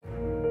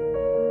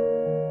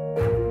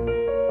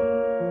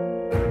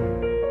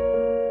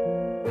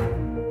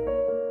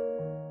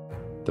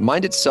The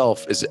Mind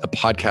Itself is a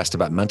podcast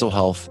about mental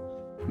health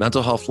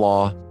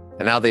law,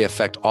 and how they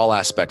affect all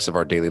aspects of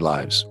our daily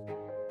lives.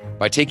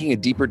 By taking a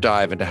deeper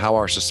dive into how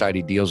our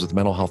society deals with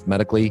mental health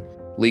medically,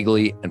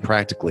 legally, and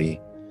practically,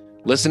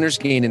 listeners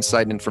gain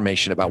insight and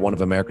information about one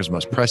of America's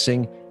most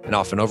pressing and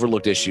often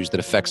overlooked issues that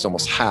affects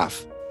almost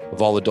half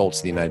of all adults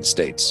in the United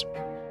States.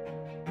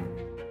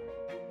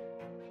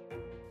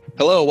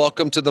 Hello,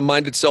 welcome to the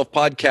Mind Itself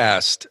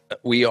podcast.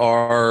 We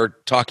are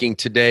talking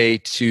today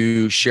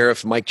to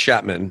Sheriff Mike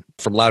Chapman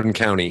from Loudoun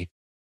County,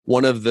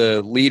 one of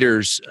the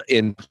leaders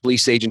in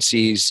police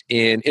agencies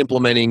in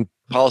implementing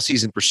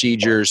policies and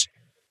procedures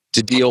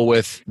to deal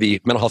with the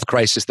mental health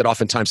crisis that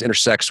oftentimes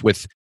intersects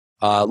with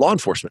law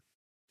enforcement.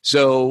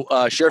 So,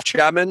 Sheriff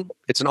Chapman,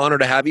 it's an honor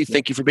to have you.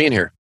 Thank you for being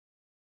here.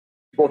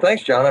 Well,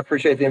 thanks, John. I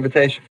appreciate the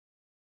invitation.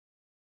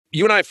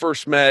 You and I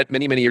first met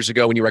many, many years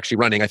ago when you were actually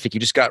running. I think you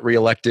just got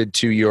reelected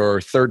to your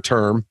third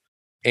term.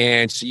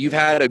 And so you've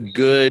had a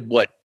good,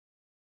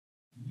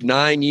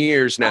 9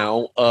 years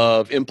now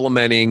of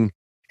implementing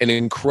an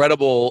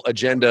incredible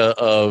agenda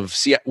of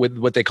with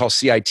what they call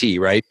CIT,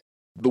 right?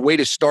 The way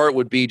to start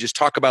would be just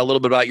talk about a little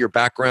bit about your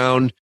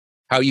background,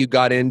 how you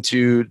got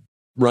into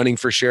running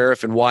for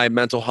sheriff, and why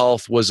mental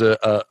health was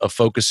a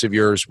focus of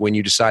yours when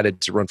you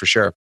decided to run for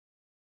sheriff.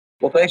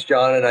 Well, thanks,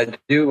 John. And I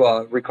do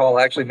recall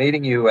actually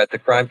meeting you at the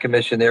Crime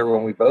Commission there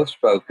when we both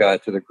spoke to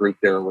the group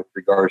there with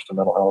regards to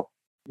mental health.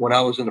 When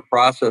I was in the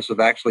process of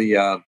actually,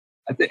 I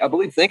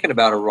believe, thinking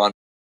about a run,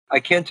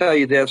 I can tell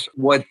you this: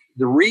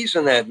 the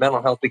reason that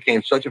mental health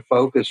became such a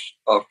focus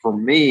for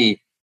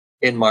me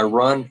in my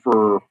run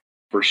for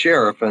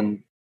sheriff,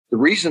 and the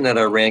reason that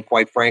I ran,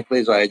 quite frankly,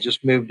 is I had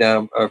just moved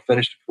down,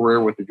 finished a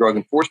career with the Drug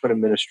Enforcement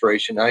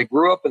Administration. I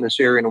grew up in this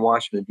area in the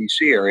Washington,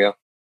 D.C. area.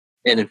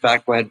 And in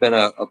fact, I had been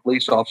a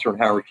police officer in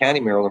Howard County,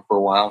 Maryland for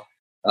a while,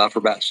 for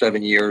about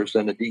 7 years,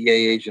 then a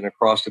DEA agent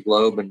across the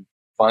globe. And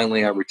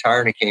finally, I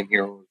retired and came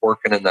here and was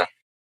working in the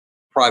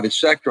private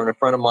sector. And a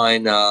friend of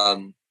mine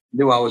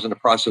knew I was in the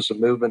process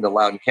of moving to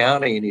Loudoun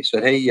County. And he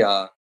said, hey, you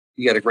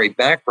got a great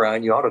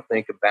background. You ought to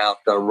think about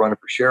running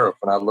for sheriff.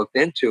 And I looked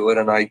into it,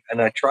 and I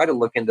tried to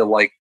look into,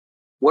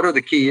 what are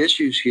the key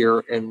issues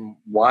here and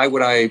why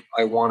would I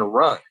want to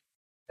run?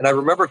 And I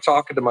remember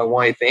talking to my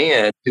wife,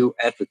 Ann, who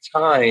at the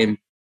time,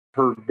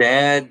 her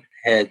dad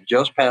had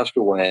just passed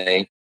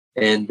away,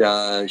 and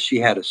she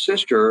had a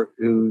sister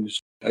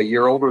who's a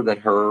year older than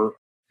her.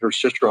 Her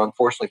sister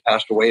unfortunately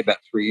passed away about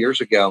 3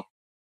 years ago,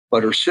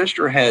 but her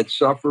sister had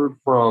suffered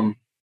from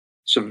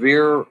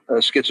severe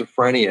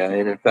schizophrenia.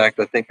 And in fact,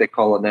 I think they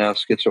call it now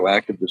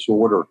schizoactive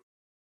disorder.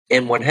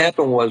 And what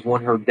happened was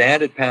when her dad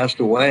had passed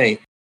away,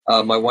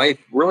 my wife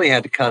really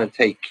had to kind of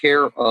take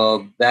care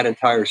of that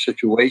entire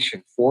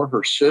situation for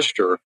her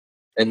sister,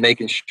 and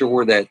making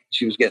sure that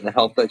she was getting the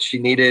help that she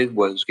needed,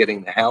 was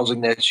getting the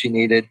housing that she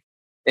needed.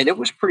 And it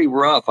was pretty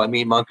rough. I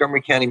mean,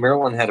 Montgomery County,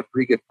 Maryland had a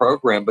pretty good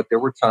program, but there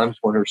were times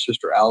when her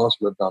sister Alice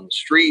lived on the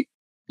street,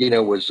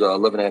 was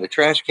living out of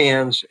trash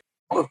cans,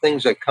 all the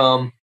things that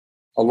come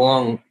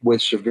along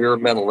with severe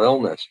mental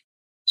illness.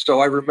 So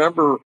I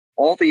remember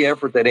all the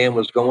effort that Ann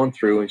was going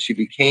through, and she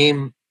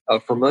became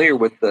familiar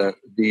with the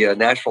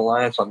National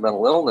Alliance on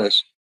Mental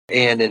Illness,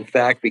 and in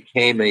fact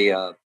became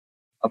a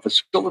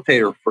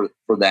facilitator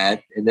for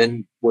that, and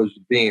then was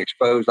being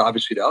exposed,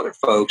 obviously, to other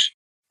folks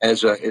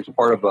as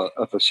part of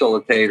a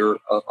facilitator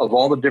of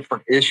all the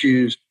different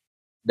issues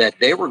that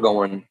they were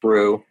going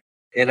through.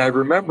 And I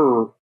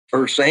remember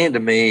her saying to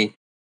me,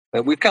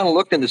 and we kind of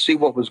looked in to see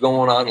what was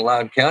going on in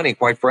Loudoun County.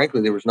 Quite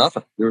frankly, there was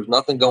nothing. There was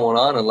nothing going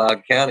on in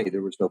Loudoun County.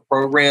 There was no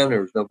program.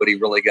 There was nobody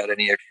really got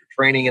any extra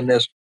training in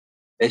this.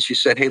 And she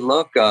said, hey,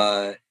 look,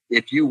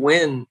 if you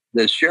win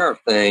this sheriff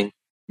thing,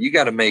 you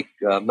got to make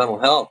mental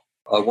health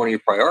one of your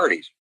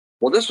priorities.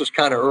 Well, this was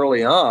kind of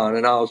early on,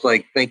 and I was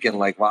thinking,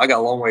 well, I got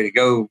a long way to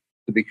go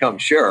to become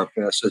sheriff.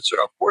 And I said,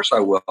 so of course I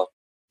will.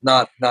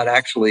 Not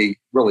actually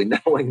really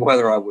knowing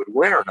whether I would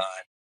win or not,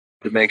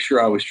 to make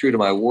sure I was true to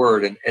my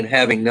word. And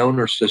having known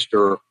her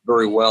sister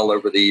very well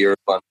over the years,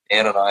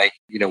 Ann and I,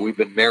 we've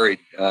been married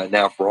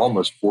now for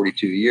almost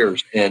 42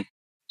 years. And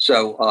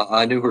so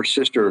I knew her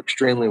sister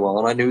extremely well,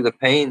 and I knew the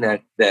pain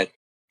that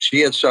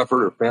she had suffered,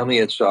 her family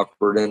had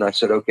suffered. And I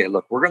said, okay,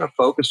 look, we're going to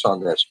focus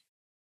on this.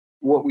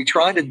 What we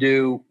tried to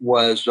do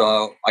was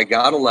I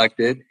got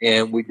elected,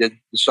 and we did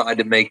decide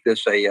to make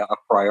this a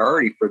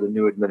priority for the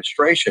new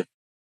administration.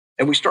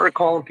 And we started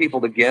calling people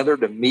together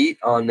to meet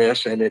on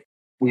this. And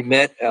we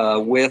met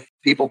with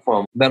people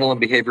from mental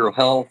and behavioral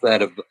health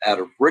out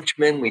of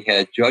Richmond. We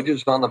had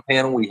judges on the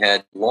panel. We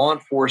had law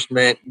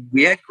enforcement.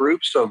 We had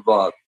groups of,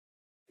 I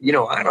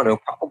don't know,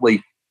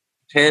 probably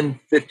 10,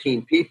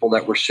 15 people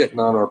that were sitting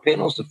on our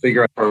panels to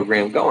figure out the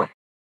program going.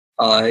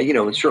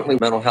 And certainly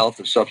mental health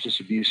and substance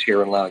abuse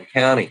here in Loudoun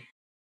County.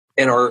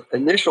 And our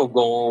initial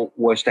goal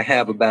was to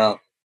have about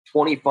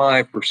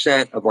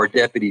 25% of our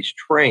deputies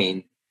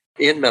trained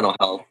in mental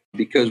health,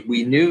 because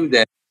we knew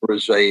that there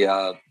was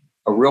a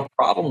real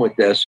problem with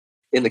this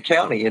in the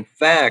county. In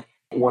fact,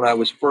 when I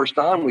was first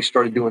on, we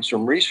started doing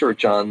some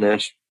research on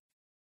this,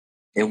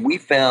 and we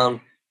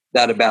found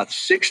that about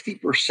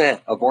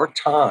 60% of our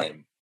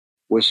time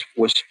was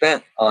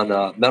spent on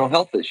mental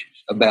health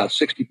issues, about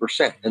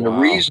 60%. And Wow. the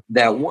reason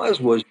that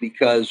was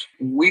because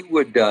we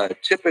would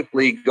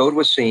typically go to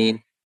a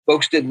scene.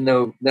 Folks didn't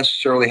know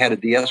necessarily how to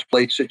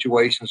de-escalate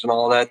situations and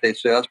all that. They'd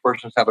say, "This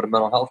person's having a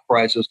mental health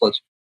crisis.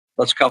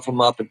 Let's cuff them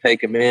up and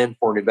take them in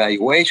for an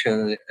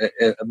evaluation,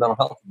 a mental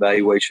health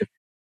evaluation."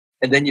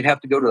 And then you'd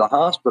have to go to the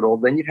hospital.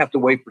 Then you'd have to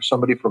wait for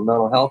somebody from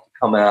mental health to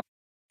come out.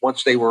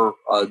 Once they were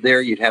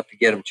there, you'd have to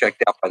get them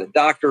checked out by the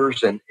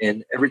doctors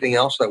and everything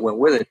else that went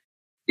with it.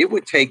 It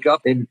would take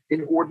up an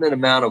inordinate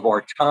amount of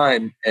our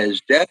time as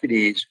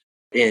deputies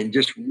and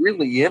just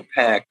really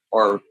impact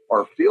our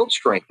field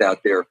strength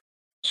out there.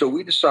 So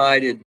we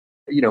decided,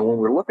 when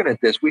we're looking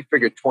at this, we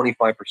figured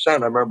 25%.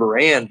 I remember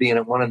Ann being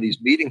at one of these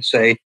meetings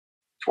say,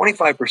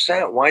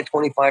 25%, why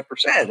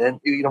 25%? And,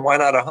 why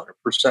not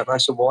 100%? And I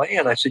said, well,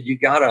 Ann, you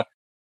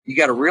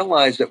gotta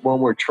realize that when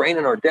we're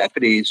training our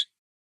deputies,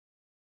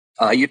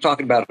 you're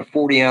talking about a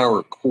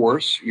 40-hour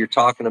course. You're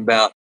talking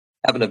about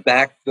having to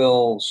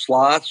backfill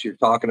slots. You're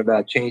talking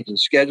about changing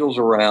schedules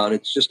around.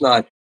 It's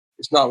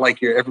not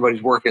like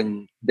everybody's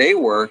working day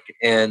work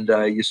and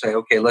you say,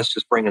 okay, let's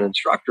just bring an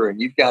instructor.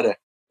 And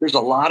there's a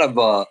lot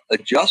of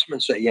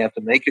adjustments that you have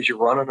to make as you're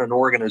running an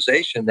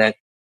organization that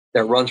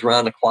runs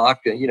around the clock,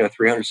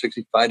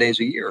 365 days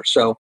a year.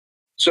 So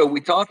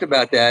we talked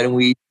about that,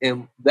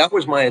 and that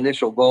was my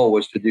initial goal,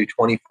 was to do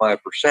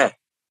 25%.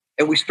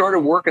 And we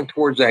started working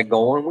towards that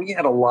goal. And we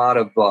had a lot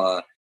of,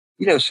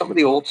 some of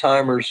the old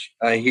timers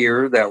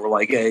here that were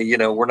like, hey,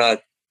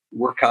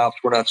 we're cops,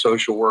 we're not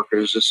social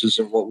workers. This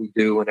isn't what we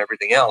do and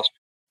everything else.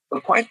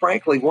 But quite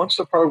frankly, once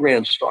the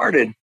program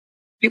started,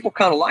 people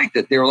kind of liked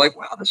it. They were like,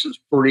 wow, this is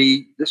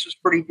pretty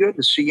good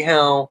to see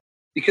how,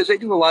 because they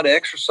do a lot of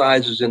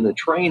exercises in the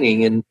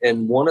training.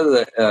 And one of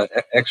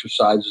the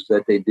exercises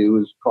that they do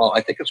is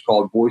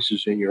called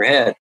Voices in Your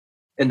Head.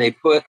 And they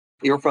put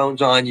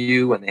earphones on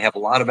you and they have a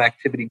lot of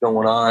activity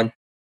going on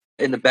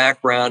in the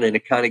background. And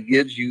it kind of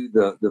gives you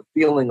the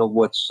feeling of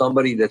what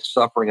somebody that's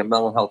suffering a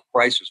mental health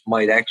crisis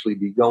might actually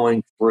be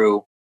going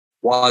through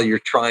while you're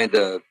trying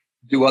to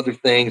do other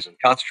things and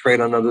concentrate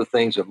on other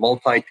things and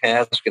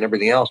multitask and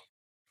everything else.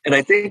 And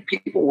I think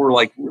people were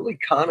like really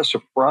kind of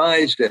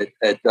surprised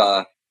at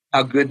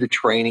how good the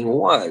training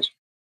was.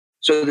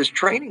 So this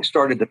training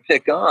started to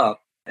pick up.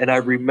 And I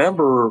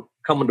remember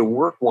coming to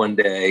work one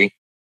day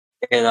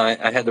and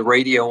I had the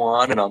radio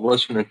on and I'm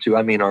listening to,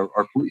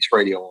 our police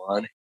radio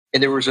on.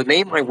 And there was a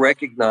name I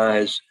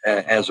recognized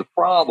as a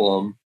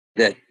problem,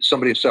 that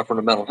somebody was suffering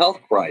a mental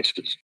health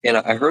crisis. And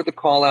I heard the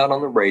call out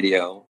on the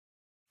radio.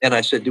 And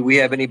I said, do we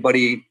have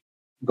anybody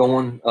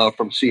going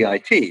from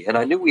CIT? And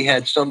I knew we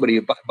had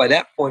somebody. By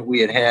that point, we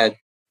had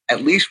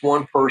at least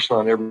one person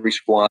on every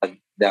squad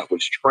that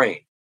was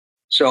trained.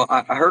 So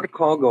I heard a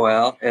call go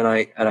out, and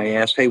I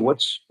asked, hey,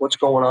 what's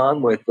going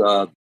on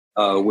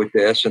with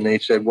this? And they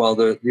said, well,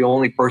 the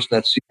only person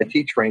that's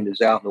CIT trained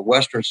is out in the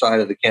western side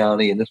of the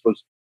county, and this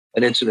was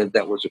an incident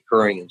that was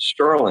occurring in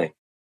Sterling.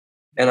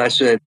 And I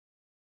said,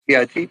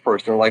 CIT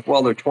person. They're like,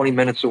 well, they're 20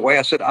 minutes away.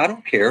 I said, I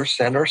don't care.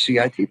 Send our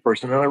CIT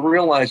person. And I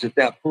realized at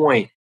that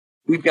point,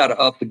 we've got to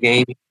up the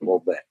game a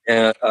little bit.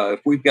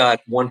 If we've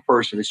got one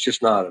person, it's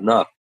just not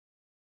enough.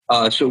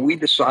 So we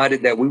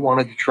decided that we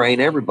wanted to train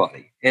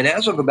everybody. And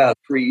as of about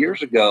 3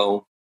 years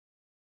ago,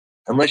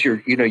 unless you're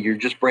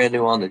just brand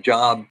new on the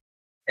job,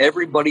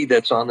 everybody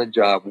that's on the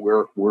job,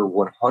 we're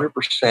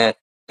 100%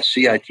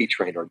 CIT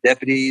trained, our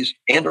deputies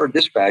and our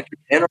dispatchers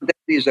and our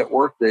deputies that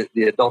work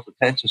the adult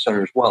detention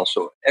center as well.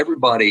 So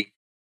everybody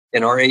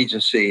in our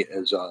agency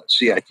is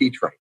CIT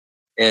trained.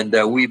 And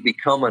we've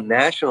become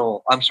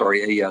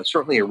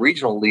certainly a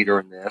regional leader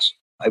in this.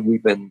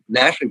 We've been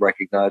nationally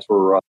recognized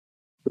for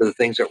the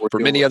things that we're for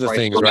doing. Many other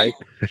things, right?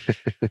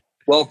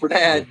 Well, for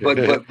that,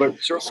 but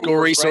school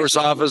resource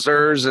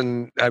officers,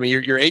 and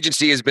your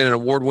agency has been an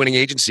award-winning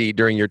agency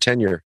during your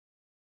tenure.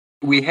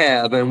 We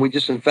have, and we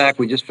just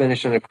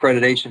finished an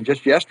accreditation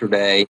just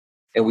yesterday,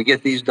 and we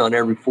get these done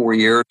every 4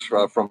 years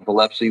from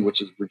VALEPSI,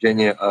 which is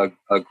Virginia,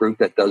 a group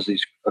that does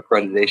these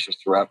accreditations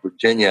throughout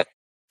Virginia,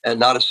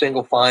 and not a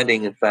single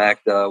finding. In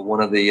fact,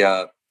 one of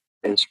the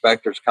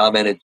inspectors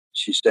commented.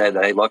 She said,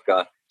 "Hey, look,"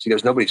 she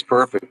goes, "Nobody's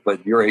perfect,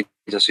 but your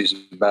agency is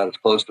about as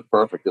close to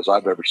perfect as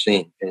I've ever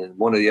seen." And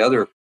one of the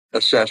other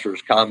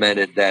assessors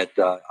commented that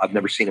I've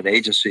never seen an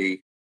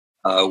agency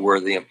where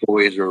the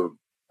employees are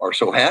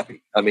so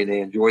happy. They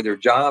enjoy their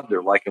job.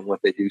 They're liking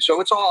what they do.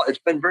 So it's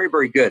been very,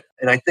 very good.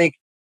 And I think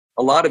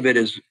a lot of it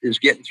is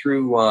getting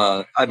through,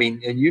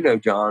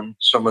 and John,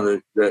 some of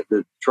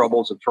the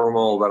troubles and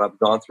turmoil that I've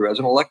gone through as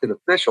an elected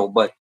official,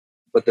 but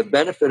the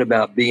benefit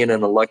about being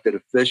an elected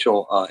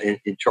official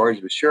in charge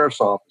of the sheriff's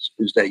office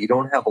is that you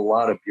don't have a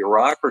lot of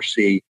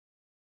bureaucracy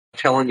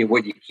telling you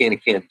what you can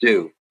and can't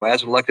do.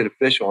 As an elected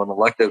official, I'm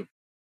elected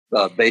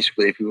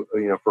basically,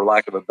 if for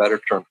lack of a better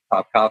term,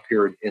 top cop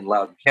here in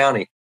Loudoun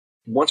County.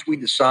 Once we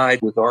decide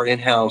with our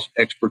in-house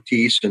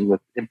expertise and with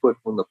input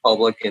from the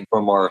public and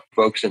from our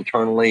folks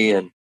internally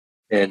and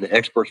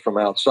experts from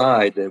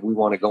outside that we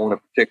want to go in a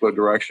particular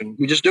direction,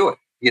 we just do it.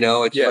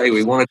 Hey,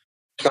 we want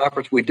a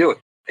conference, we do it.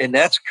 And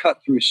that's cut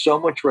through so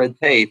much red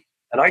tape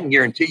And I can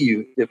guarantee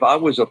you, if I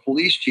was a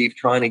police chief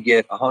trying to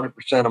get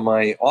 100% of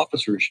my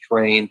officers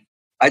trained,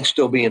 I'd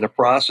still be in the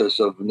process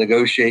of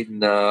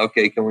negotiating.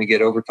 Okay, can we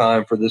get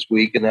overtime for this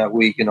week and that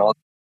week and all?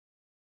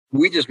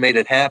 We just made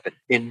it happen.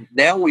 And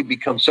now we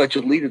become such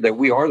a leader that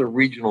we are the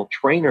regional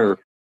trainer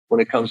when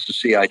it comes to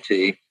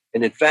CIT.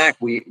 And in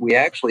fact, we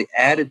actually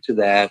added to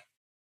that.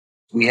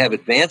 We have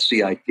advanced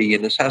CIT,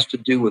 and this has to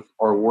do with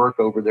our work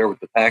over there with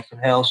the Paxton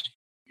House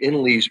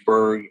in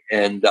Leesburg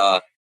and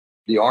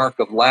the Arc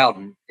of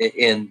Loudon,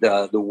 and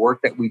the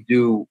work that we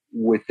do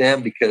with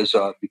them because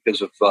of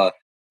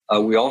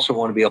we also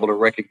want to be able to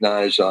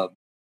recognize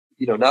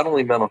not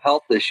only mental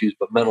health issues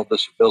but mental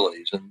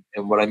disabilities.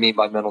 And what I mean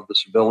by mental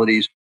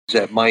disabilities is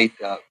that might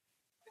be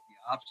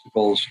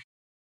obstacles.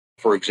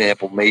 For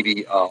example,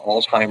 maybe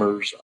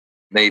Alzheimer's,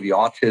 maybe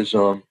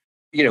autism.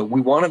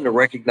 We want them to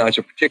recognize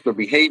a particular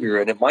behavior,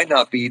 and it might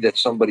not be that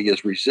somebody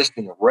is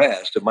resisting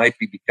arrest. It might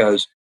be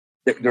because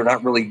they're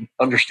not really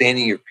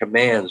understanding your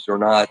commands. They're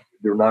not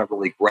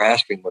really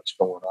grasping what's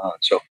going on.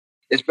 So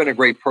it's been a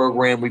great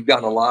program. We've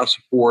gotten a lot of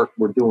support.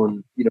 We're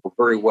doing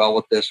very well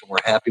with this, and we're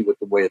happy with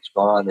the way it's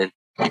gone.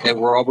 And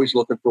we're always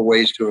looking for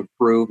ways to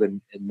improve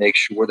and make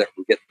sure that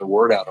we're getting the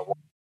word out.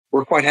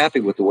 We're quite happy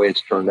with the way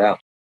it's turned out.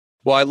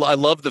 Well, I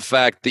love the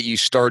fact that you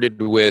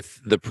started with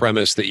the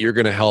premise that you're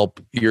going to help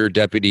your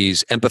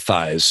deputies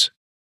empathize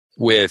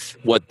with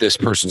what this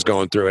person's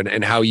going through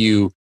and how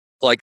you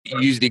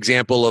use the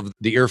example of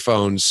the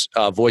earphones,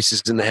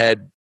 Voices in the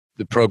Head,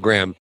 the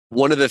program.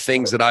 One of the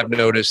things that I've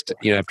noticed,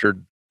 after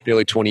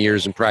nearly 20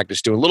 years in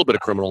practice doing a little bit of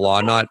criminal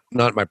law, not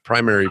my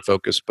primary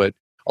focus, but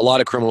a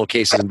lot of criminal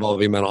cases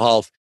involving mental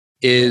health,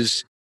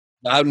 is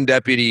Loudon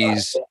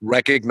deputies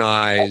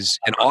recognize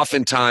and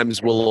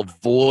oftentimes will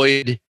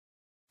avoid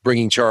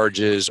bringing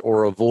charges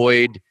or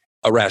avoid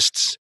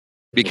arrests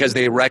because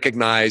they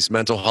recognize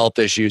mental health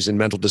issues and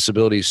mental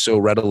disabilities so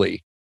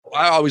readily.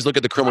 I always look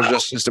at the criminal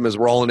justice system as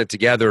we're all in it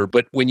together,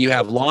 but when you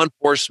have law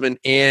enforcement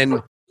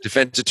and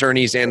defense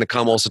attorneys and the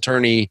Commonwealth's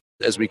attorney,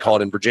 as we call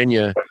it in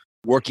Virginia,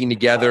 working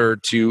together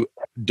to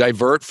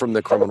divert from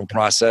the criminal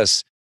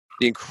process,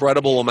 the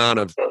incredible amount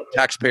of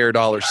taxpayer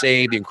dollars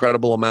saved, the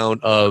incredible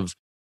amount of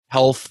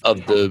health of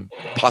the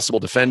possible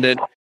defendant,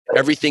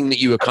 everything that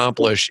you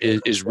accomplish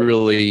is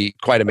really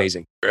quite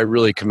amazing. I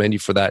really commend you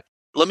for that.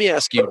 Let me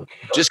ask you,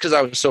 just because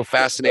I was so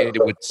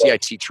fascinated with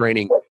CIT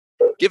training,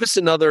 give us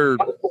another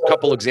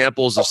couple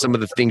examples of some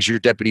of the things your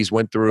deputies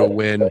went through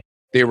when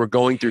they were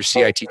going through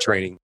CIT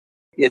training.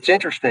 It's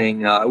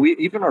interesting.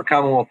 Even our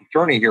Commonwealth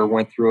attorney here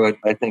went through it,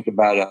 I think,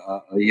 about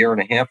a year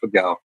and a half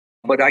ago.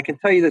 But I can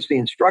tell you this, the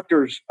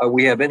instructors,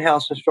 we have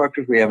in-house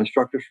instructors, we have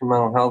instructors from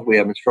mental health, we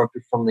have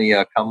instructors from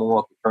the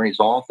Commonwealth attorney's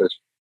office.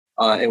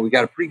 And we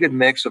got a pretty good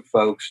mix of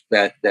folks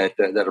that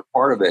are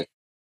part of it.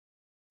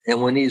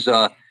 And when these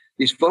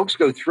folks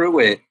go through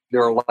it,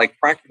 there are like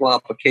practical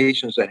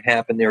applications that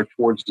happen there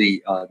towards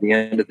the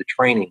end of the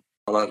training,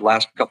 the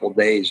last couple of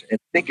days. And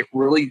I think it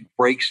really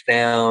breaks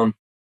down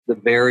the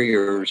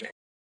barriers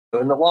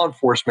in the law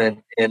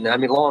enforcement. And I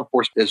mean, law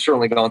enforcement has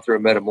certainly gone through a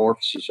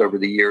metamorphosis over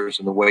the years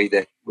in the way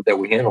that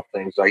we handle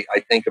things.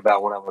 I think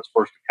about when I was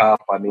first a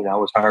cop. I mean, I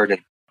was hired in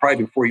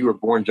probably before you were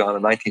born, John,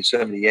 in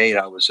 1978.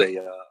 I was a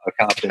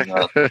cop in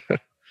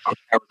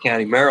Howard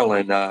County,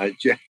 Maryland.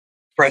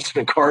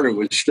 President Carter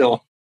was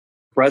still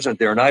present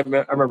there. And I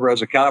remember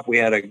as a cop, we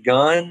had a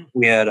gun,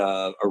 we had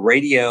a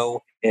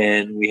radio,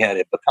 and we had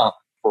a baton,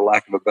 for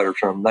lack of a better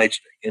term, nightstick.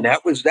 And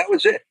that was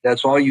it.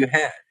 That's all you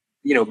had.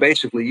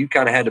 Basically, you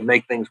kind of had to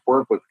make things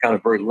work with kind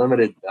of very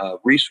limited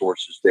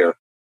resources there.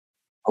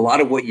 A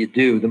lot of what you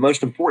do, the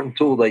most important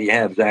tool that you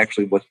have is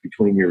actually what's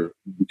between your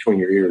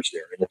ears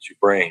there, and it's your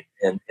brain.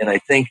 And I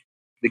think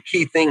the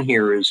key thing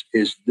here is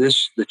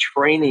the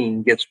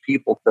training gets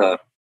people to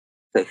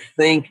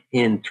think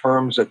in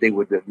terms that they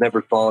would have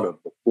never thought of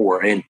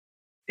before, and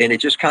it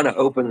just kind of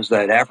opens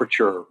that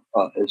aperture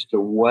as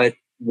to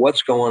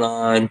what's going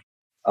on,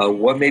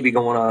 what may be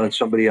going on in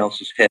somebody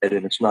else's head,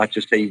 and it's not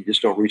just, hey, you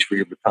just don't reach for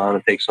your baton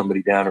and take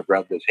somebody down or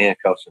grab those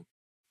handcuffs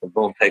and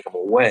boom, take them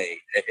away.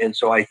 And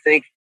so I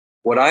think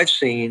what I've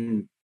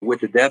seen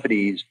with the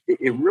deputies,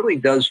 it really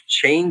does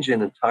change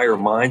an entire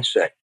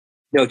mindset.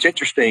 It's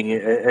interesting,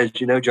 as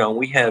you know, John,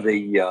 we have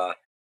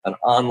an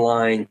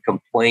online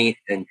complaint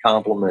and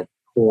compliment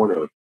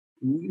corner.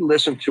 We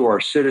listen to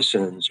our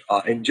citizens,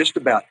 and just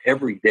about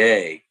every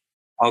day,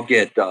 I'll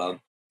get a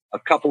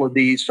couple of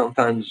these,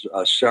 sometimes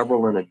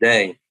several in a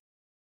day,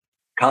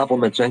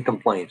 compliments and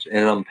complaints.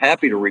 And I'm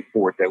happy to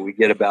report that we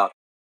get about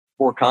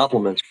 4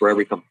 compliments for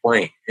every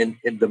complaint. And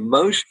the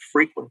most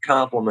frequent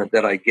compliment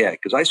that I get,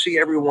 because I see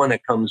everyone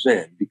that comes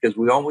in, because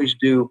we always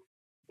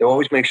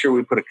make sure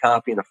we put a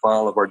copy in the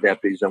file of our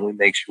deputies, and we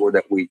make sure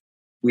that we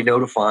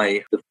notify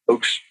the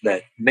folks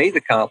that made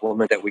the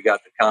compliment that we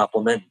got the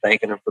compliment,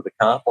 thanking them for the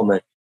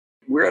compliment.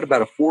 We're at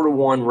about a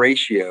 4-to-1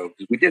 ratio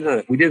because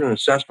we did an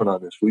assessment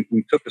on this.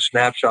 We took a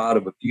snapshot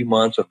of a few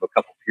months of a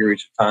couple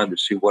periods of time to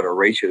see what our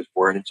ratios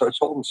were, and so it's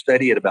holding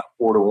steady at about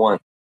 4-to-1.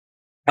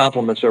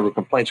 Compliments over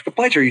complaints.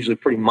 Complaints are usually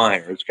pretty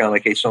minor. It's kind of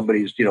like, hey,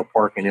 somebody's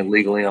parking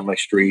illegally on my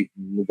street,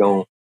 and we're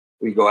going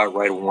we go out,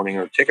 write a warning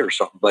or a ticket or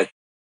something. But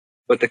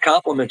the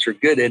compliments are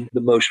good. And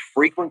the most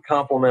frequent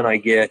compliment I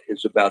get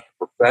is about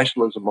the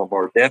professionalism of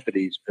our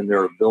deputies and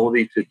their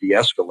ability to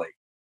de-escalate.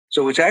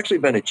 So it's actually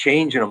been a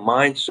change in a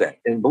mindset.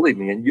 And believe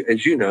me, and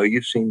as you know,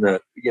 you've seen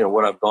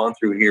what I've gone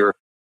through here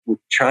with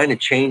trying to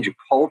change a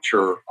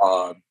culture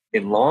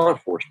in law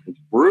enforcement. It's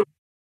brutal.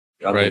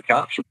 I mean,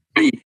 cops are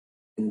pretty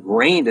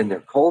ingrained in their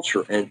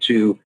culture, and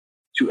to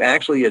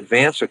actually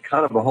advance a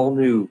kind of a whole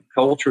new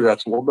culture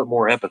that's a little bit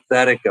more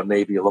empathetic,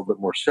 maybe a little bit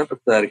more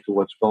sympathetic to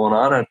what's going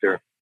on out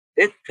there,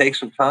 it takes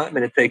some time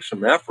and it takes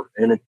some effort.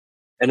 And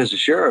as a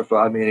sheriff,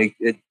 I mean,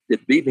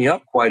 it beat me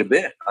up quite a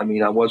bit. I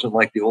mean, I wasn't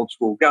like the old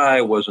school guy.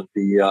 I wasn't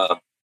the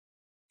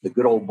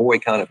good old boy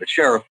kind of a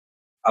sheriff.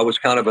 I was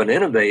kind of an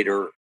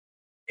innovator.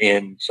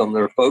 And some of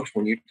their folks,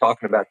 when you're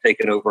talking about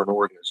taking over an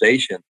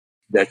organization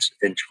that's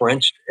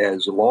entrenched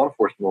as a law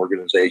enforcement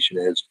organization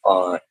is,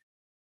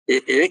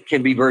 it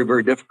can be very,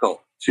 very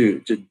difficult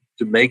to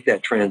make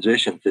that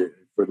transition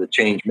for the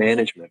change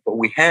management. But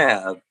we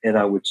have, and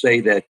I would say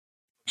that,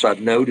 so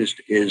I've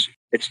noticed, is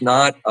it's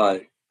not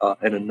an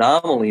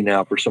anomaly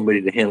now for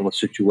somebody to handle a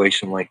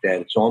situation like that.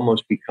 It's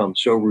almost become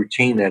so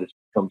routine that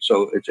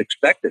it's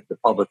expected. The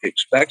public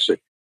expects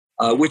it,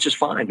 which is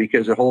fine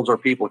because it holds our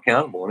people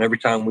accountable. And every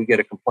time we get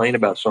a complaint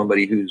about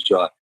somebody who's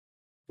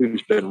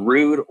been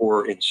rude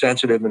or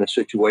insensitive in a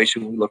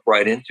situation, we look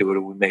right into it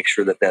and we make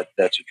sure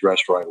that's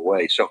addressed right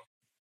away. So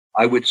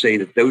I would say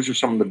that those are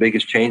some of the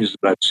biggest changes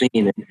that I've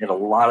seen, and a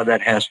lot of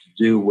that has to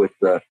do with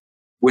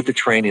the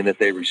training that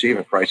they receive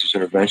in crisis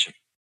intervention.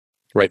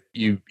 Right.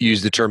 You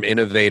use the term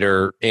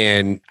innovator,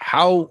 and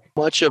how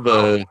much of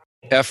a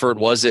effort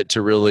was it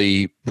to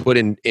really put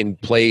in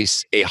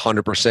place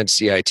 100%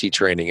 CIT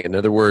training? In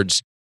other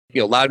words,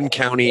 Loudoun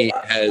County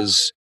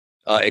has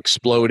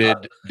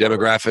exploded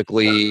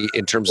demographically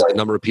in terms of the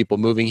number of people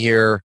moving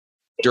here.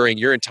 During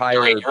your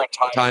entire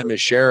time as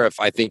sheriff,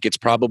 I think it's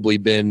probably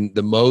been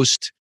the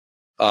most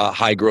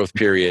high growth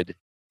period.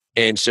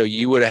 And so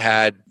you would have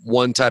had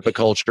one type of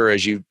culture,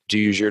 as you to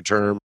use your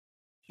term,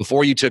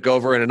 before you took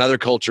over, and another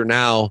culture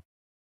now.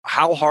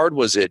 How hard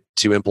was it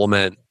to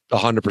implement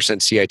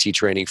 100% CIT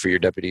training for your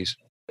deputies?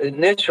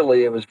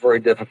 Initially, it was very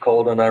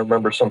difficult, and I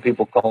remember some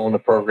people calling the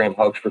program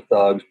Hugs for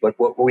Thugs. But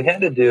what we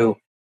had to do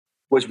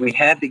was we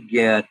had to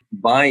get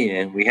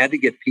buy-in. We had to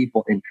get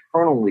people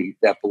internally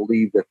that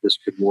believed that this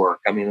could work.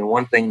 I mean, the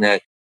one thing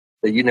that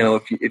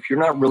if you're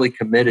not really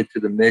committed to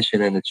the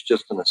mission and it's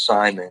just an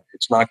assignment,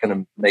 it's not going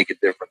to make a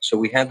difference. So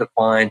we had to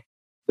find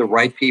the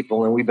right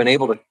people, and we've been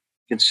able to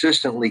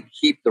consistently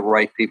keep the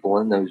right people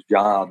in those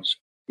jobs,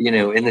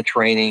 in the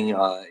training,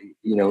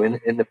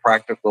 in the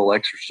practical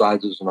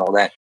exercises and all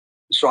that.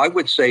 So I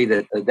would say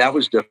that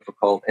was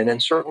difficult. And then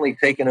certainly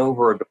taking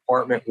over a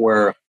department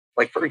where,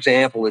 like, for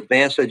example,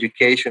 advanced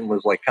education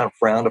was like kind of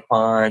frowned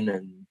upon.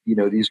 And,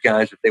 these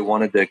guys, if they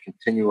wanted to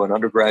continue an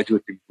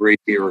undergraduate degree,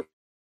 or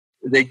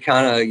they'd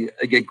kind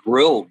of get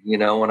grilled,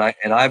 and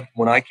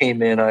when I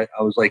came in, I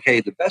was like,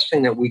 hey, the best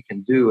thing that we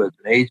can do as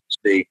an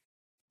agency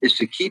is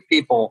to keep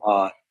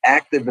people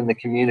active in the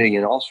community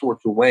in all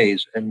sorts of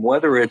ways. And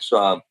whether it's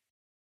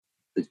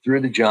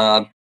through the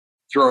job,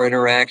 through our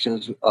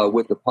interactions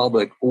with the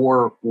public,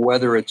 or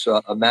whether it's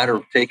a matter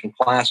of taking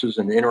classes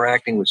and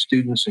interacting with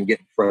students and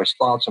getting fresh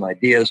thoughts and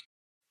ideas.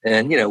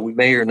 And, we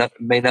may or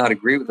may not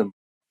agree with them.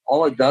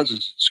 All it does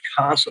is it's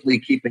constantly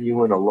keeping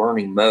you in a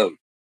learning mode.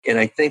 And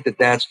I think that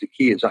that's the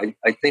key. Is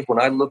I think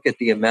when I look at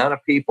the amount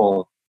of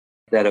people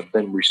that have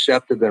been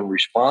receptive and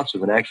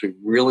responsive and actually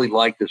really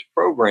like this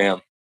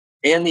program,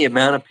 and the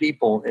amount of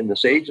people in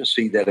this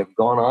agency that have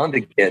gone on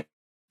to get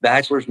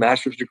bachelor's,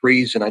 master's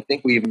degrees, and I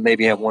think we even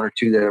maybe have one or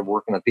two that are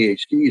working on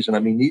PhDs. And I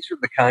mean, these are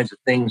the kinds of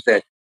things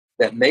that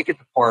make a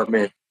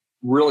department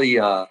really,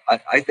 I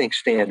think,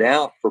 stand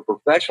out for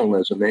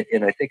professionalism.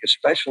 And I think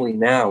especially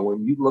now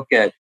when you look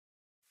at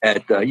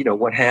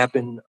what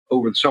happened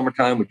over the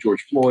summertime with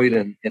George Floyd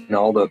and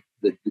all the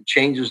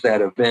changes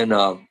that have been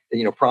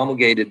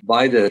promulgated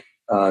by the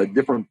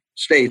different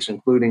states,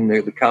 including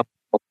the Commonwealth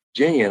of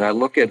Virginia. And I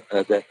look at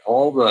that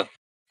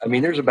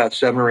there's about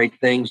 7 or 8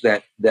 things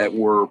that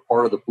were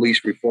part of the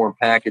police reform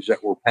package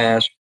that were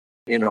passed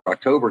in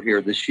October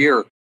here this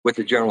year with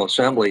the General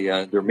Assembly.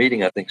 Their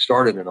meeting, I think,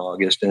 started in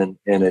August, and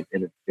it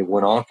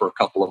went on for a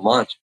couple of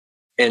months.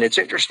 And it's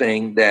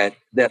interesting that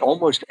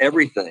almost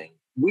everything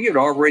we had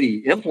already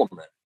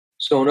implemented.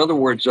 So in other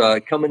words,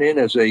 coming in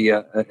as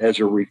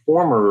a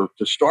reformer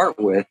to start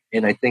with,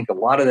 and I think a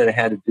lot of that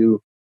had to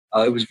do,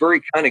 it was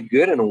very kind of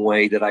good in a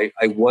way that I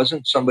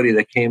wasn't somebody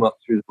that came up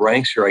through the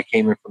ranks here. I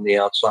came in from the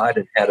outside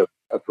and had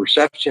a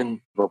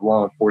perception of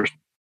law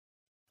enforcement.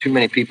 Too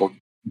many people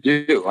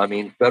do. I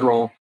mean,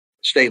 federal,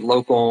 state,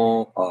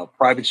 local,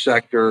 private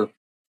sector,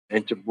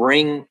 and to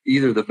bring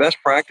either the best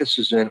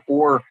practices in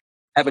or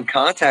having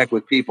contact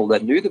with people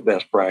that knew the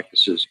best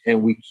practices,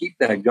 and we keep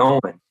that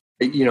going.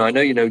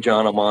 I know,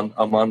 John, I'm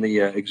on the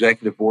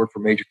executive board for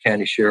Major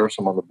County Sheriffs.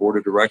 I'm on the board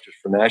of directors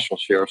for National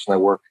Sheriffs, and I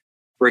work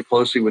very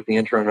closely with the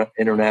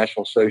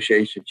International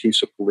Association of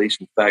Chiefs of Police.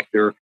 In fact,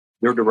 their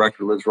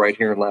director lives right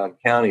here in Loudoun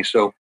County.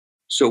 So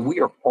So we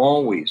are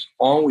always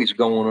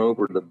going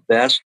over the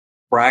best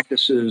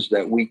practices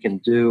that we can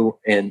do.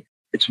 And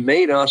it's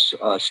made us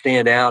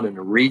stand out in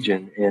the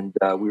region. And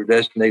we were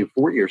designated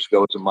 4 years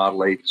ago as a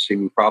model agency.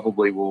 We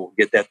probably will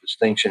get that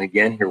distinction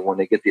again here when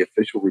they get the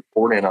official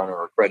report in on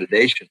our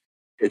accreditation.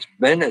 It's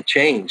been a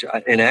change.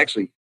 And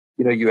actually,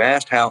 you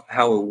asked how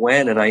it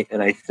went, and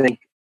I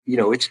think,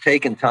 it's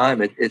taken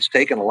time. It's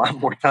taken a lot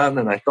more time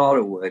than I thought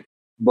it would,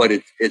 but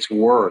it's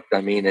worked. I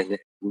mean, and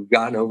we've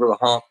gotten over the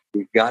hump.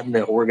 We've gotten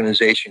the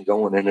organization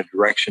going in a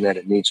direction that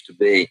it needs to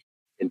be.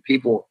 And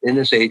people in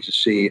this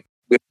agency,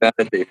 good about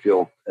it, they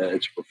feel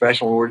it's a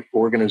professional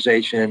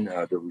organization.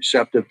 They're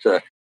receptive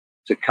to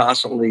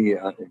constantly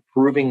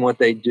improving what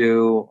they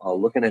do,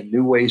 looking at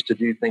new ways to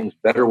do things,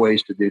 better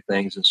ways to do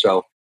things, and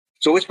so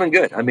it's been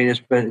good. I mean, it's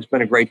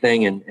been a great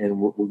thing, and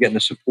we're getting the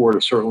support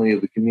of certainly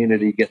of the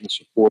community, getting the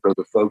support of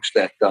the folks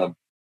that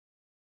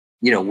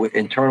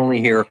internally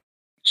here.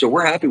 So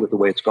we're happy with the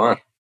way it's gone.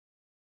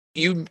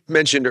 You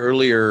mentioned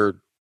earlier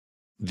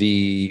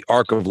the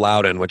Arc of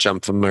Loudoun, which I'm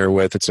familiar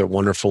with. It's a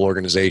wonderful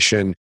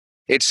organization.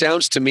 It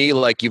sounds to me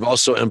like you've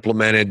also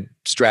implemented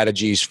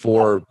strategies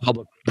for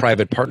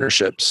public-private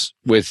partnerships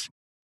with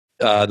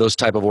those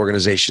type of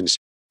organizations.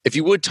 If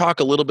you would talk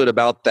a little bit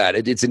about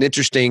that, it's an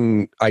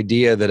interesting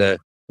idea that a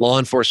law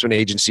enforcement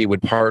agency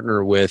would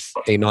partner with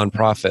a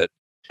nonprofit,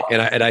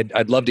 and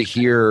I'd love to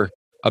hear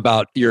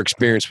about your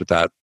experience with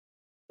that.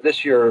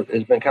 This year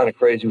has been kind of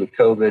crazy with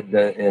COVID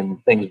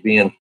and things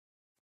being,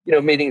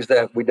 meetings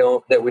that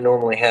we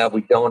normally have,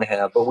 we don't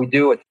have, but we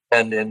do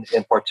attend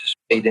and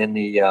participate in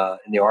the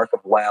Arc of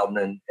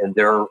Loudoun and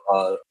their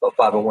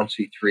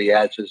 501c3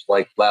 ads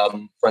like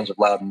Loudoun Friends of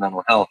Loudoun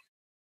Mental Health.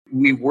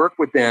 We work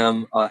with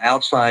them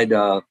outside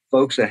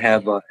folks that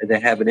have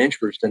an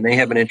interest, and they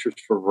have an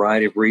interest for a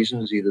variety of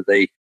reasons. Either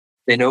they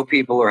know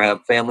people or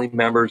have family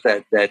members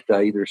that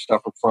either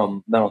suffer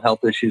from mental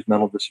health issues,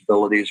 mental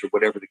disabilities, or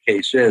whatever the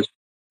case is.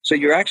 So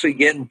you're actually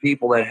getting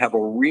people that have a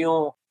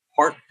real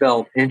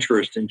heartfelt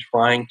interest in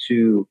trying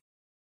to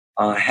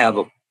have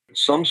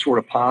some sort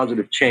of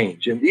positive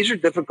change. And these are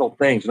difficult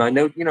things. And I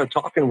know,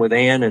 talking with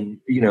Ann and,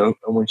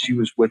 when she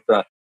was with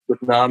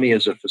NAMI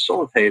as a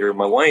facilitator,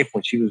 my wife,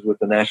 when she was with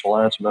the National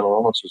Alliance of Mental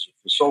Illness as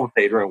a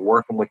facilitator and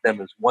working with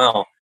them as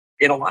well.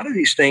 And a lot of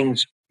these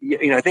things,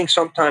 I think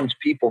sometimes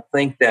people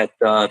think that,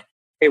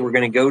 hey, we're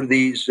going to go to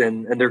these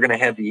and they're going to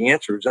have the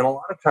answers. And a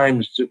lot of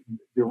times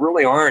there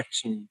really aren't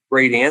some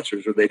great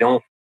answers, or they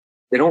don't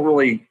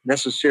really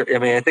necessarily. I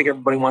mean, I think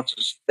everybody wants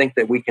to think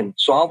that we can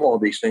solve all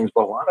these things,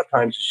 but a lot of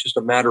times it's just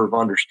a matter of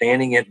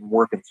understanding it and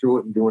working through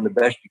it and doing the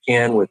best you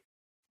can with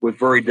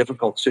very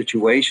difficult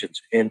situations.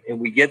 And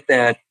we get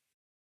that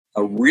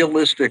a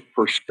realistic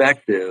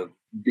perspective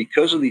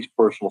because of these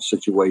personal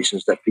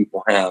situations that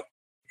people have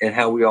and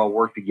how we all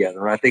work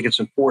together. And I think it's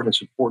important.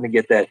 It's important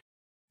to get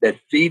that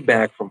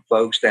feedback from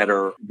folks that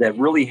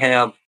really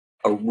have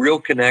a real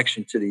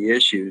connection to the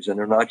issues, and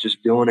they're not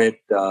just doing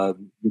it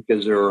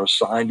because they're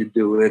assigned to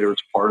do it or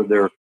it's part of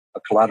their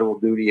collateral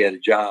duty at a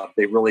job.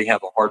 They really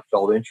have a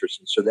heartfelt interest,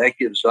 and so that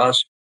gives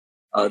us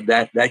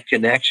that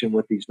connection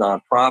with these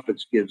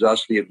nonprofits gives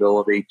us the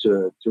ability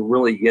to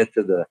really get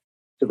to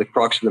the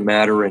crux of the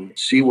matter and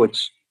see what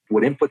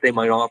input they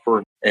might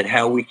offer and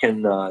how we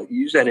can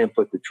use that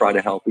input to try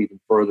to help even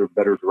further,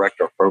 better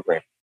direct our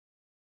program.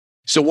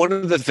 So one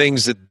of the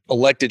things that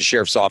elected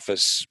sheriff's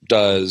office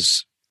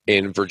does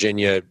in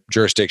Virginia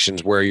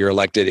jurisdictions where you're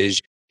elected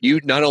is you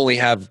not only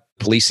have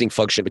policing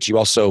function, but you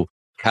also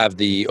have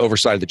the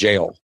oversight of the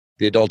jail,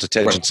 the adult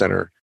detention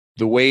center.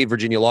 The way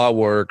Virginia law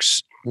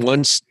works,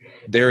 once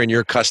they're in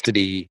your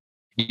custody,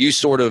 you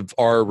sort of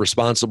are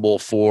responsible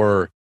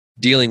for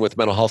dealing with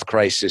mental health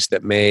crisis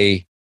that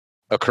may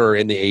occur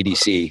in the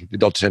ADC, the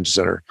adult detention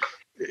center.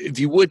 If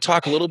you would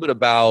talk a little bit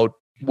about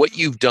what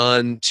you've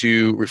done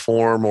to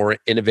reform or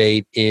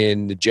innovate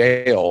in the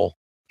jail,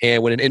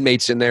 and when an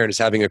inmate's in there and is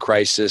having a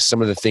crisis,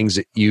 some of the things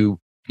that you've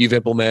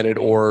implemented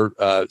or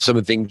some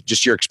of the things,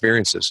 just your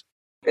experiences.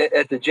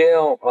 At the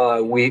jail,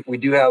 we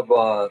do have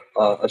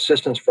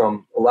assistance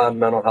from Loudoun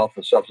Mental Health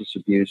and Substance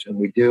Abuse, and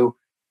we do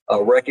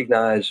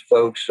recognize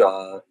folks,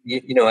 at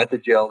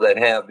the jail that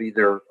have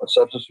either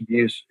substance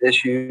abuse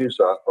issues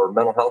or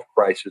mental health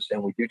crisis,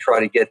 and we do try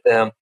to get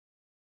them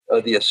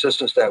the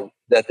assistance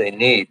that they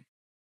need.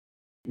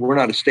 We're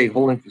not a state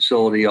holding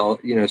facility,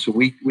 so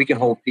we can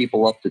hold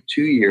people up to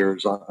 2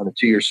 years on a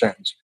 2-year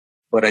sentence.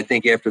 But I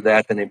think after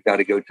that, then they've got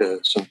to go to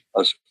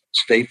a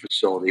state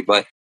facility.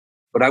 But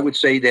I would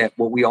say that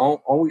what we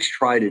always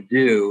try to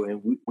do,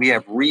 and we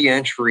have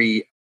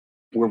reentry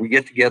where we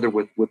get together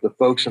with the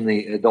folks in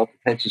the adult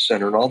detention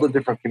center and all the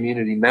different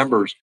community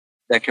members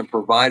that can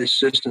provide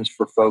assistance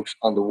for folks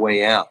on the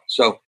way out.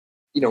 So,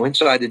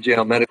 inside the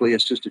jail, medically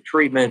assisted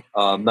treatment,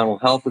 mental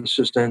health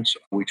assistance.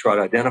 We try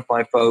to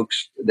identify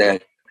folks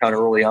that kind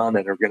of early on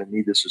that are going to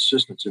need this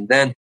assistance. And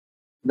then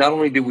not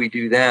only do we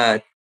do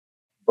that,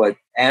 but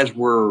as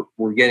we're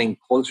getting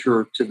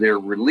closer to their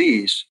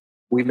release,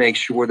 we make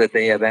sure that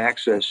they have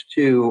access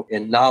to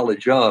and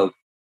knowledge of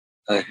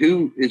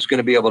who is going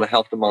to be able to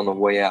help them on the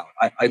way out.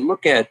 I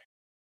look at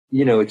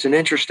It's an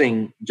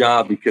interesting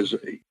job because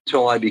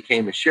until I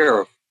became a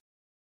sheriff,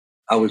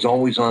 I was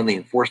always on the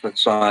enforcement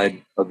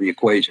side of the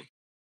equation.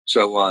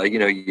 So,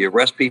 you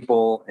arrest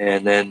people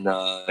and then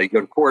you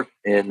go to court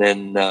and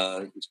then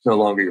it's no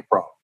longer your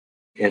problem.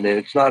 And then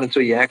it's not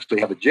until you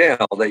actually have a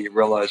jail that you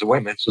realize, wait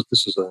a minute,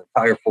 this is an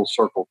entire full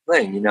circle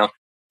thing.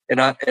 And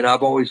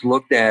I've always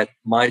looked at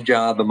my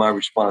job and my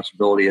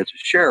responsibility as a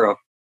sheriff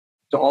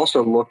to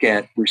also look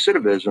at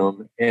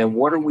recidivism and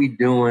what are we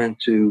doing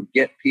to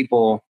get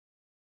people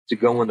to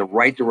go in the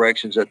right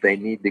directions that they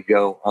need to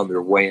go on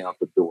their way out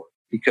the door.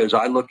 Because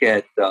I look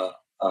at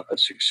a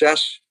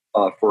success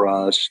for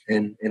us,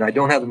 and I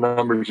don't have the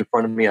numbers in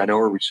front of me. I know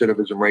our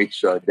recidivism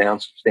rate's down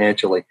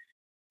substantially.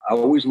 I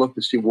always look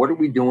to see what are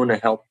we doing to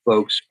help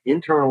folks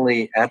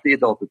internally at the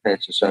adult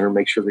detention center,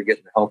 make sure they're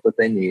getting the help that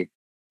they need,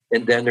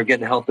 and then they're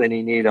getting the help they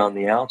need on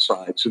the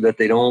outside so that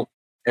they don't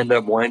end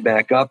up wind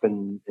back up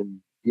and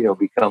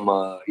become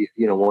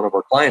one of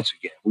our clients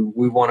again.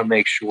 We want to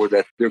make sure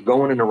that they're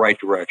going in the right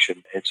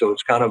direction, and so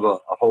it's kind of a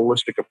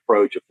holistic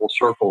approach, a full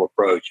circle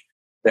approach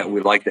that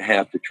we like to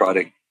have to try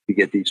to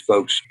get these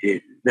folks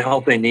the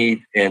help they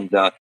need and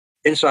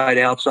inside,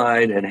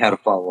 outside, and how to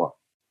follow up.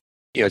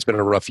 It's been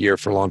a rough year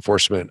for law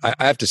enforcement. I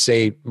have to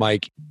say,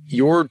 Mike,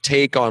 your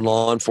take on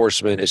law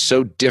enforcement is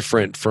so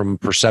different from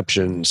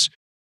perceptions.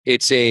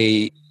 It's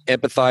a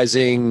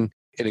empathizing,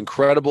 an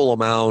incredible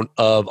amount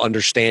of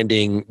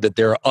understanding that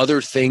there are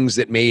other things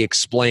that may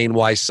explain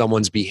why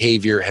someone's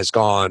behavior has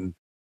gone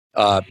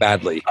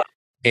badly.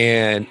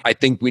 And I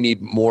think we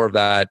need more of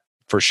that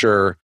for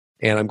sure.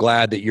 And I'm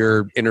glad that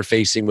you're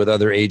interfacing with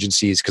other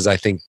agencies because I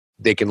think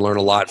they can learn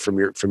a lot from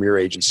your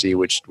agency,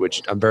 which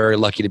I'm very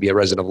lucky to be a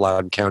resident of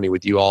Loudoun County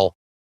with you all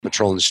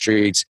patrolling the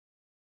streets.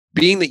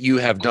 Being that you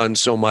have done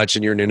so much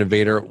and you're an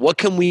innovator, what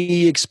can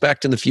we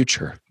expect in the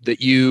future?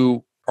 That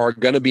you are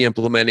going to be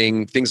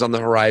implementing things on the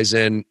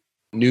horizon,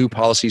 new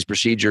policies,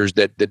 procedures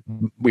that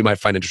we might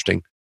find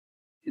interesting?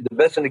 The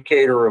best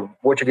indicator of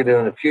what you're going to do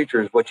in the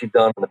future is what you've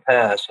done in the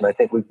past. And I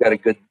think we've got a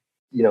good,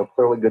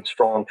 clearly good,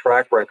 strong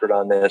track record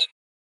on this.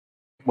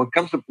 When it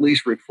comes to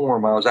police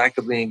reform, I was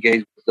actively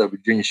engaged with the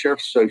Virginia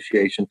Sheriff's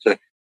Association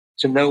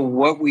to know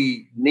what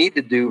we need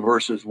to do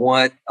versus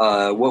what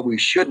we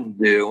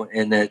shouldn't do,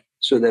 and that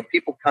so that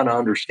people kind of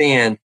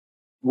understand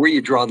where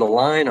you draw the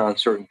line on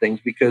certain things.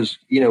 Because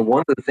one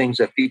of the things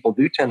that people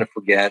do tend to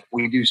forget,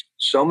 we do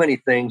so many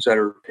things that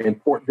are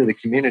important to the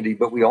community,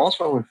 but we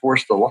also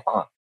enforce the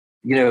law.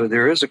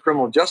 There is a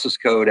criminal justice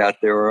code out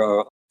there,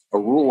 a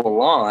rule of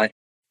law,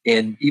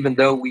 and even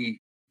though we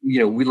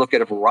look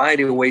at a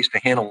variety of ways to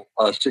handle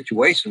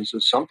situations.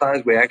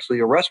 Sometimes we actually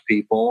arrest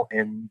people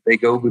and they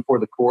go before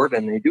the court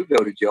and they do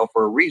go to jail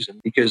for a reason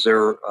because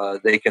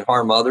they can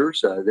harm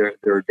others.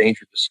 They're a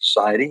danger to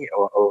society,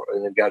 or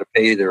they've got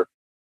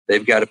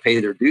to pay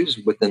their dues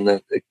within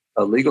the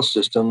legal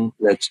system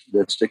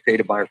that's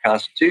dictated by our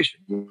Constitution.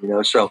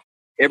 So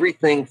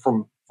everything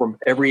from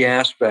every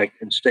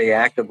aspect and stay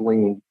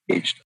actively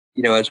engaged.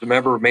 As a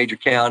member of major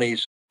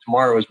counties.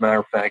 Tomorrow, as a matter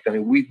of fact, I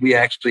mean, we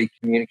actually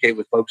communicate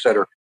with folks that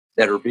are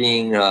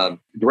being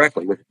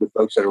directly with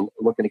folks that are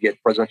looking to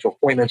get presidential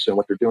appointments and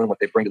what they're doing, what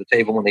they bring to the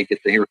table, and they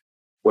get to hear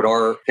what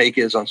our take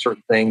is on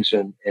certain things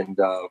and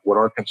what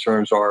our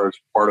concerns are as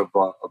part of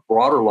a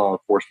broader law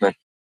enforcement.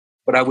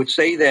 But I would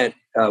say that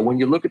when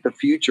you look at the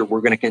future,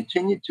 we're going to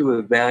continue to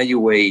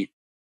evaluate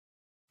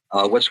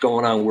what's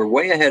going on. We're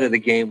way ahead of the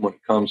game when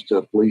it comes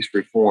to police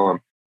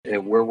reform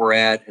and where we're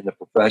at and the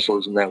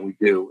professionalism that we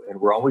do.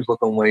 And we're always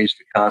looking ways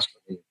to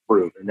constantly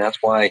improve. And that's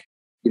why,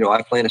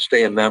 I plan to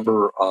stay a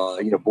member,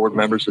 board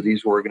members of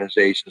these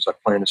organizations. I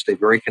plan to stay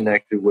very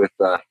connected with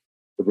the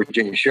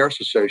Virginia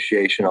Sheriff's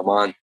Association. I'm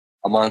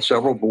on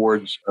several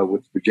boards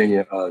with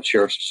Virginia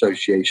Sheriff's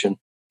Association,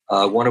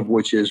 one of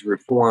which is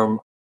reform,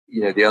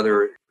 the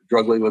other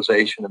drug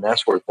legalization and that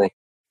sort of thing.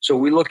 So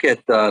we look at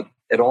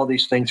all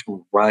these things from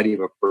a variety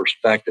of a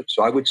perspective.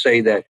 So I would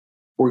say that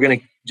we're going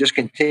to just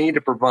continue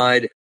to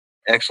provide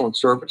excellent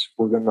service.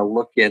 We're going to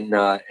look in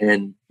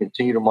and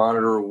continue to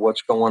monitor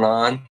what's going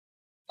on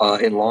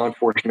in law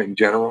enforcement in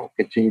general,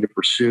 continue to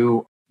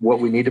pursue what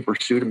we need to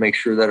pursue to make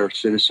sure that our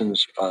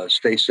citizens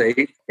stay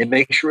safe and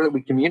make sure that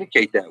we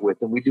communicate that with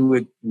them. We do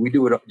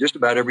it just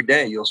about every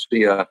day. You'll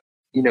see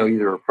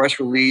either a press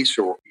release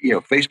or,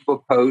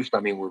 Facebook post.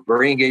 I mean, we're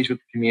very engaged with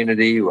the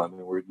community. I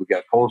mean, we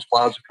got Coles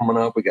Plaza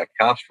coming up. We got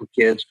Cops for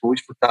Kids, Toys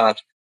for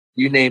Tots,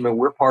 you name it.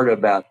 We're part of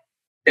about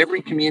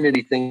every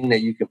community thing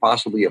that you can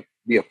possibly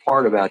be a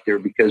part of out there,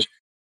 because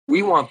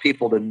we want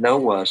people to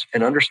know us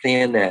and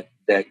understand that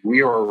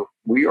we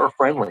are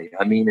friendly.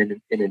 I mean,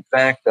 and in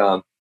fact,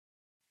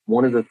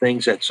 one of the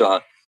things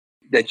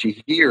that you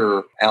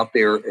hear out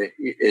there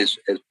is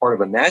as part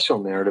of a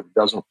national narrative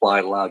doesn't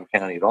apply to Loudoun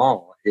County at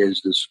all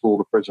is the school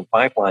to prison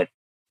pipeline.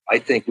 I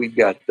think we've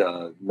got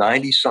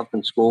 90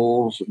 something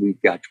schools.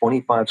 We've got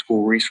 25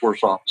 school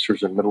resource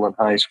officers in middle and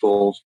high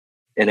schools.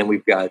 And then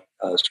we've got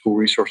school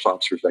resource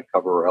officers that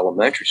cover our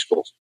elementary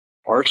schools.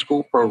 Our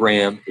school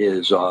program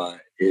is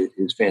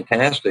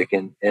fantastic,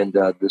 and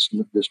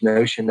this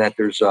notion that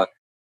there's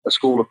a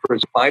school to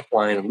prison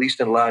pipeline, at least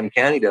in Loudoun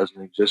County,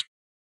 doesn't exist.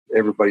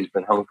 Everybody's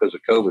been home because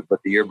of COVID. But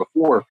the year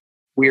before,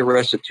 we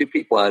arrested 2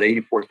 people out of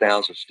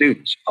 84,000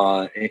 students.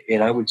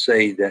 And I would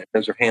say that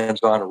those are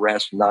hands-on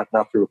arrests, not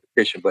through a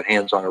petition, but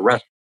hands-on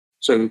arrests.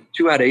 So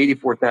 2 out of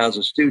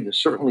 84,000 students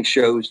certainly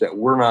shows that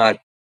we're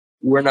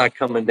not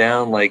coming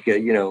down like,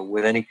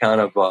 with any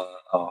kind of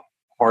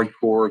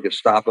hardcore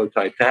Gestapo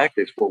type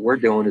tactics. What we're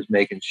doing is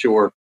making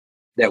sure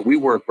that we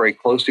work very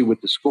closely with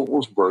the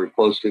schools, very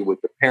closely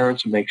with the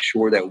parents, and make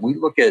sure that we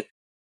look at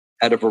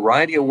a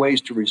variety of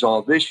ways to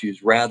resolve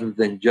issues rather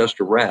than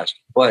just arrest.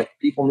 But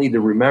people need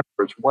to remember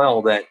as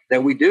well that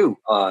we do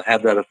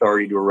have that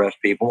authority to arrest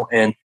people.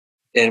 And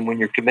when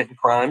you're committing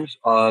crimes,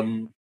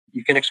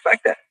 you can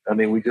expect that. I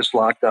mean, we just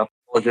locked up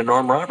an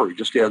armed robbery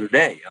just the other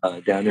day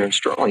down there in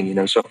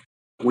Sterling, So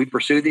we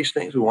pursue these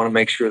things. We want to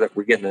make sure that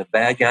we're getting the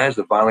bad guys,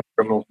 the violent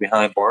criminals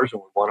behind bars,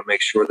 and we want to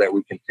make sure that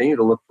we continue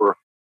to look for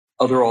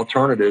other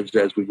alternatives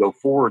as we go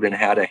forward and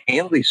how to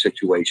handle these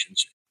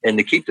situations and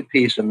to keep the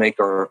peace and make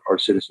our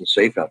citizens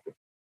safe out there.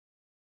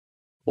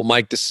 Well,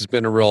 Mike, this has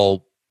been a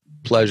real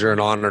pleasure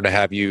and honor to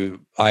have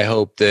you. I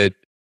hope that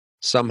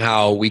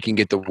somehow we can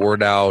get the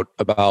word out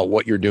about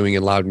what you're doing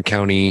in Loudoun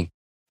County,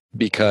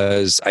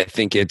 because I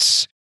think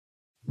it's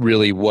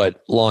really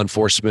what law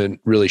enforcement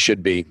really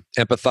should be.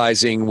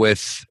 Empathizing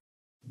with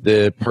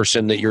the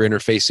person that you're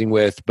interfacing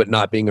with, but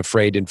not being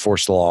afraid to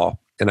enforce the law.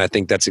 And I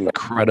think that's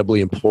incredibly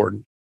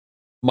important.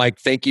 Mike,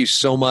 thank you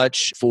so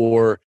much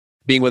for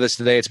being with us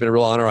today. It's been a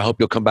real honor. I hope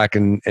you'll come back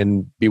and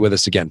be with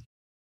us again.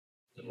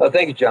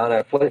 Thank you, John.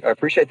 I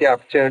appreciate the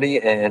opportunity,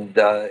 and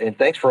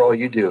thanks for all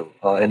you do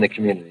in the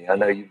community. I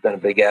know you've been a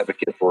big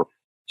advocate for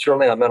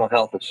certainly on mental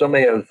health and so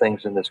many other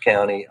things in this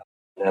county.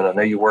 And I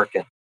know you work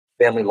in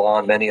family law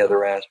and many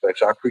other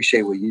aspects. I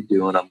appreciate what you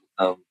do, and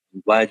I'm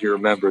glad you're a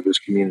member of this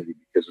community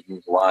because it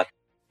means a lot.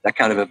 That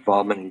kind of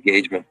involvement and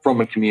engagement from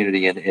a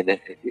community and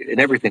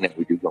everything that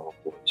we do going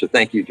forward. So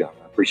thank you, John.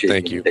 I appreciate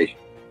the invitation.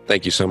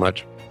 Thank you so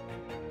much.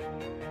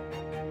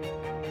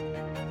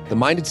 The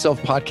Minded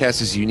Self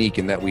podcast is unique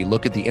in that we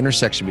look at the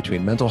intersection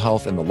between mental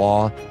health and the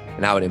law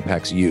and how it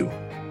impacts you.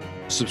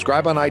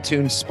 Subscribe on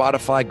iTunes,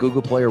 Spotify,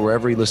 Google Play, or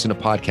wherever you listen to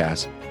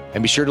podcasts.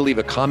 And be sure to leave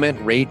a comment,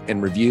 rate,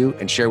 and review,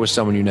 and share with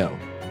someone you know.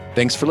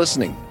 Thanks for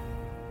listening.